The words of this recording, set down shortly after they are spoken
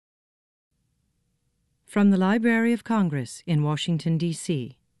From the Library of Congress in Washington,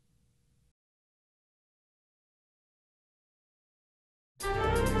 D.C. Hello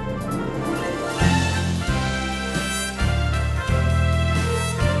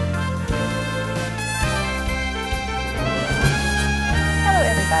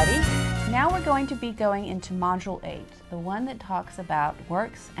everybody. Now we're going to be going into Module 8, the one that talks about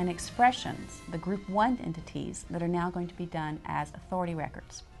works and expressions, the Group 1 entities that are now going to be done as authority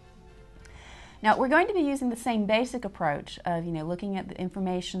records. Now we're going to be using the same basic approach of looking at the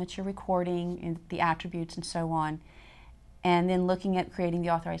information that you're recording and the attributes and so on, and then looking at creating the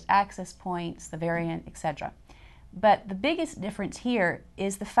authorized access points, the variant, etc. But the biggest difference here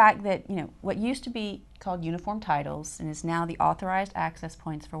is the fact that what used to be called uniform titles and is now the authorized access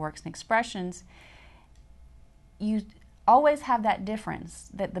points for works and expressions, you always have that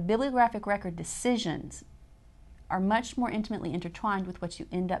difference that the bibliographic record decisions are much more intimately intertwined with what you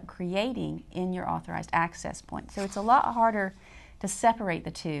end up creating in your authorized access point. So it's a lot harder to separate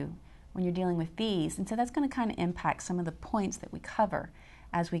the two when you're dealing with these, and so that's going to kind of impact some of the points that we cover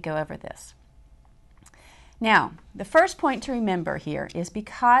as we go over this. Now, the first point to remember here is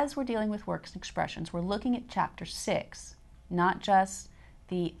because we're dealing with works and expressions, we're looking at Chapter 6, not just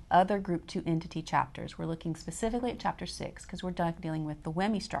the other Group 2 entity chapters. We're looking specifically at Chapter 6 because we're dealing with the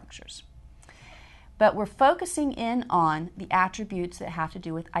WEMI structures. But we're focusing in on the attributes that have to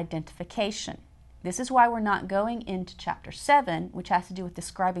do with identification. This is why we're not going into Chapter 7, which has to do with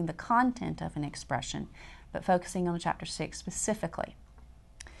describing the content of an expression, but focusing on Chapter 6 specifically.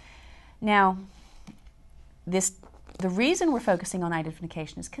 Now, the reason we're focusing on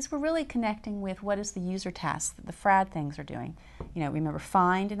identification is because we're really connecting with what is the user task that the FRAD things are doing. Remember,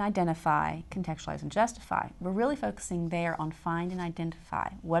 find and identify, contextualize and justify. We're really focusing there on find and identify.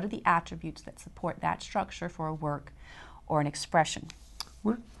 What are the attributes that support that structure for a work or an expression?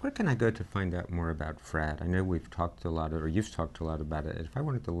 Where can I go to find out more about FRAD? I know we've talked a lot, or you've talked a lot about it. If I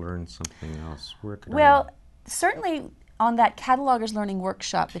wanted to learn something else, where could I? Well, certainly on that Catalogers Learning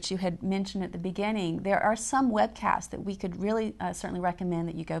Workshop that you had mentioned at the beginning, there are some webcasts that we could really certainly recommend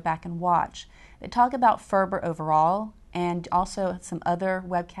that you go back and watch that talk about FRBR overall, and also some other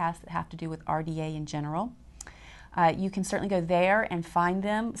webcasts that have to do with RDA in general. You can certainly go there and find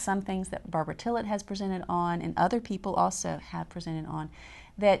them. Some things that Barbara Tillett has presented on and other people also have presented on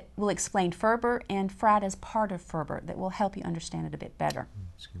that will explain FRBR and FRAD as part of FRBR that will help you understand it a bit better.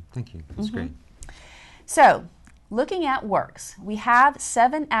 That's good. Thank you. That's great. So, looking at works, we have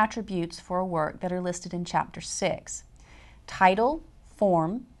 7 attributes for a work that are listed in Chapter 6. Title,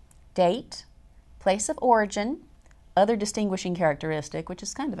 form, date, place of origin, other distinguishing characteristic, which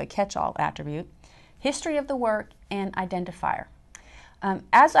is kind of a catch-all attribute, history of the work, and identifier.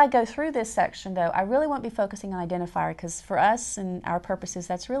 As I go through this section, though, I really won't be focusing on identifier because for us and our purposes,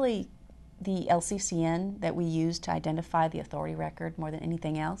 that's really the LCCN that we use to identify the authority record more than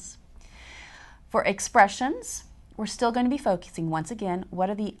anything else. For expressions, we're still going to be focusing, once again, what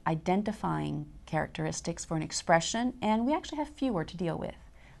are the identifying characteristics for an expression, and we actually have fewer to deal with.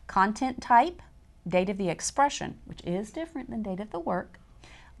 Content type, date of the expression, which is different than date of the work,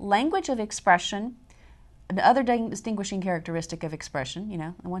 language of expression, the other distinguishing characteristic of expression,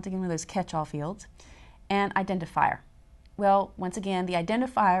 and once again, one of those catch-all fields, and identifier. Well, once again, the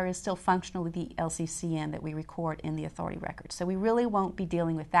identifier is still functionally the LCCN that we record in the authority record, so we really won't be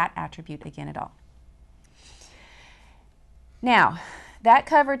dealing with that attribute again at all. Now, that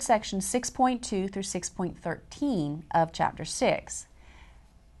covered sections 6.2 through 6.13 of Chapter 6.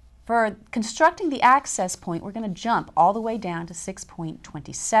 For constructing the access point, we're going to jump all the way down to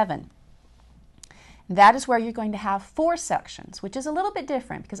 6.27. That is where you're going to have 4 sections, which is a little bit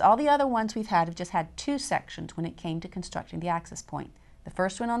different because all the other ones we've had have just had 2 sections when it came to constructing the access point. The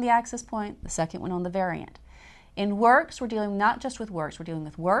first one on the access point, the second one on the variant. In works, we're dealing not just with works, we're dealing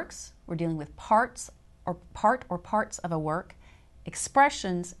with parts or parts of a work,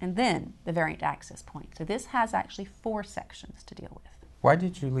 expressions, and then the variant access point. So this has actually 4 sections to deal with. Why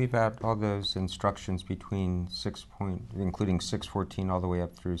did you leave out all those instructions between including 6.14 all the way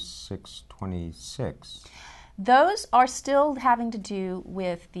up through 6.26? Those are still having to do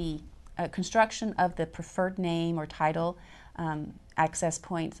with the construction of the preferred name or title access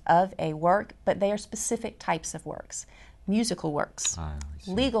points of a work, but they are specific types of works. Musical works,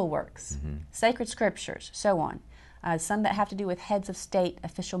 legal works, sacred scriptures, so on. Some that have to do with heads of state,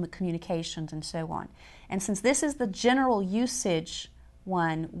 official communications, and so on. And since this is the general usage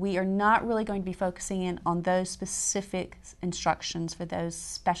one, we are not really going to be focusing in on those specific instructions for those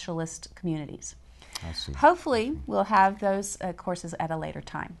specialist communities. I see. Hopefully, we'll have those courses at a later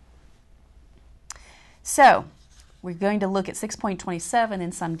time. So, We're going to look at 6.27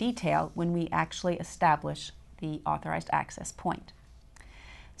 in some detail when we actually establish the authorized access point.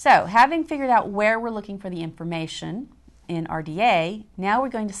 So, having figured out where we're looking for the information in RDA, now we're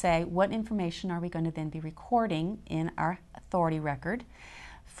going to say what information are we going to then be recording in our authority record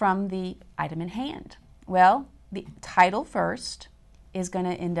from the item in hand. Well, the title first is going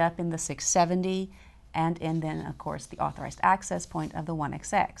to end up in the 670 and then, of course, the authorized access point of the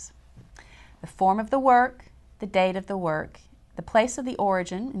 1XX. The form of the work, the date of the work, the place of the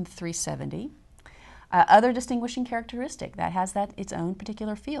origin in 370, other distinguishing characteristic that has its own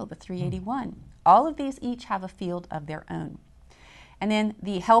particular field, the 381. All of these each have a field of their own. And then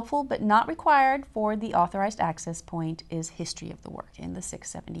the helpful but not required for the authorized access point is history of the work in the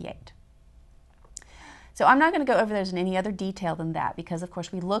 678. So I'm not going to go over those in any other detail than that because, of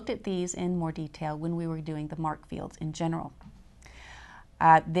course, we looked at these in more detail when we were doing the mark fields in general.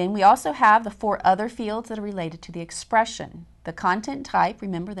 Then we also have the 4 other fields that are related to the expression. The content type,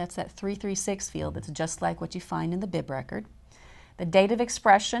 remember that's that 336 field that's just like what you find in the bib record. The date of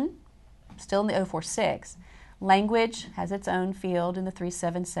expression, still in the 046. Language has its own field in the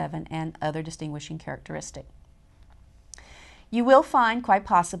 377 and other distinguishing characteristic. You will find, quite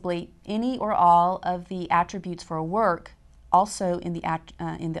possibly, any or all of the attributes for a work also in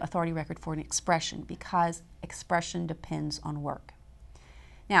the authority record for an expression because expression depends on work.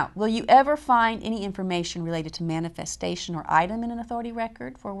 Now, will you ever find any information related to manifestation or item in an authority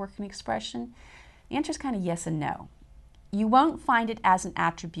record for a work and expression? The answer is kind of yes and no. You won't find it as an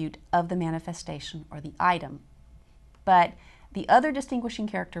attribute of the manifestation or the item, but the other distinguishing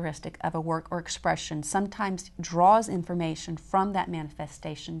characteristic of a work or expression sometimes draws information from that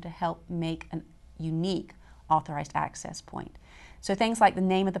manifestation to help make a unique authorized access point. So things like the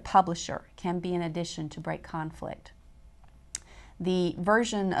name of the publisher can be an addition to break conflict. The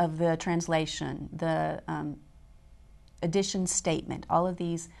version of the translation, the edition statement, all of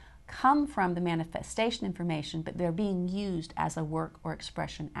these come from the manifestation information, but they're being used as a work or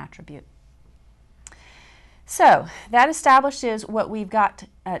expression attribute. So that establishes what we've got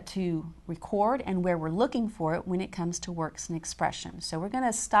to record and where we're looking for it when it comes to works and expressions. So we're going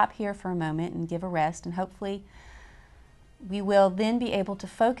to stop here for a moment and give a rest, and hopefully we will then be able to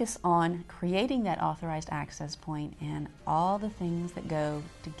focus on creating that authorized access point and all the things that go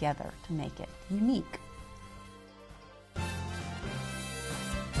together to make it unique.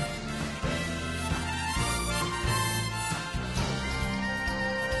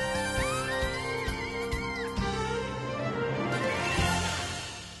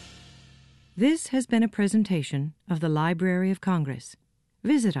 This has been a presentation of the Library of Congress.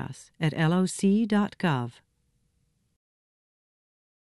 Visit us at loc.gov.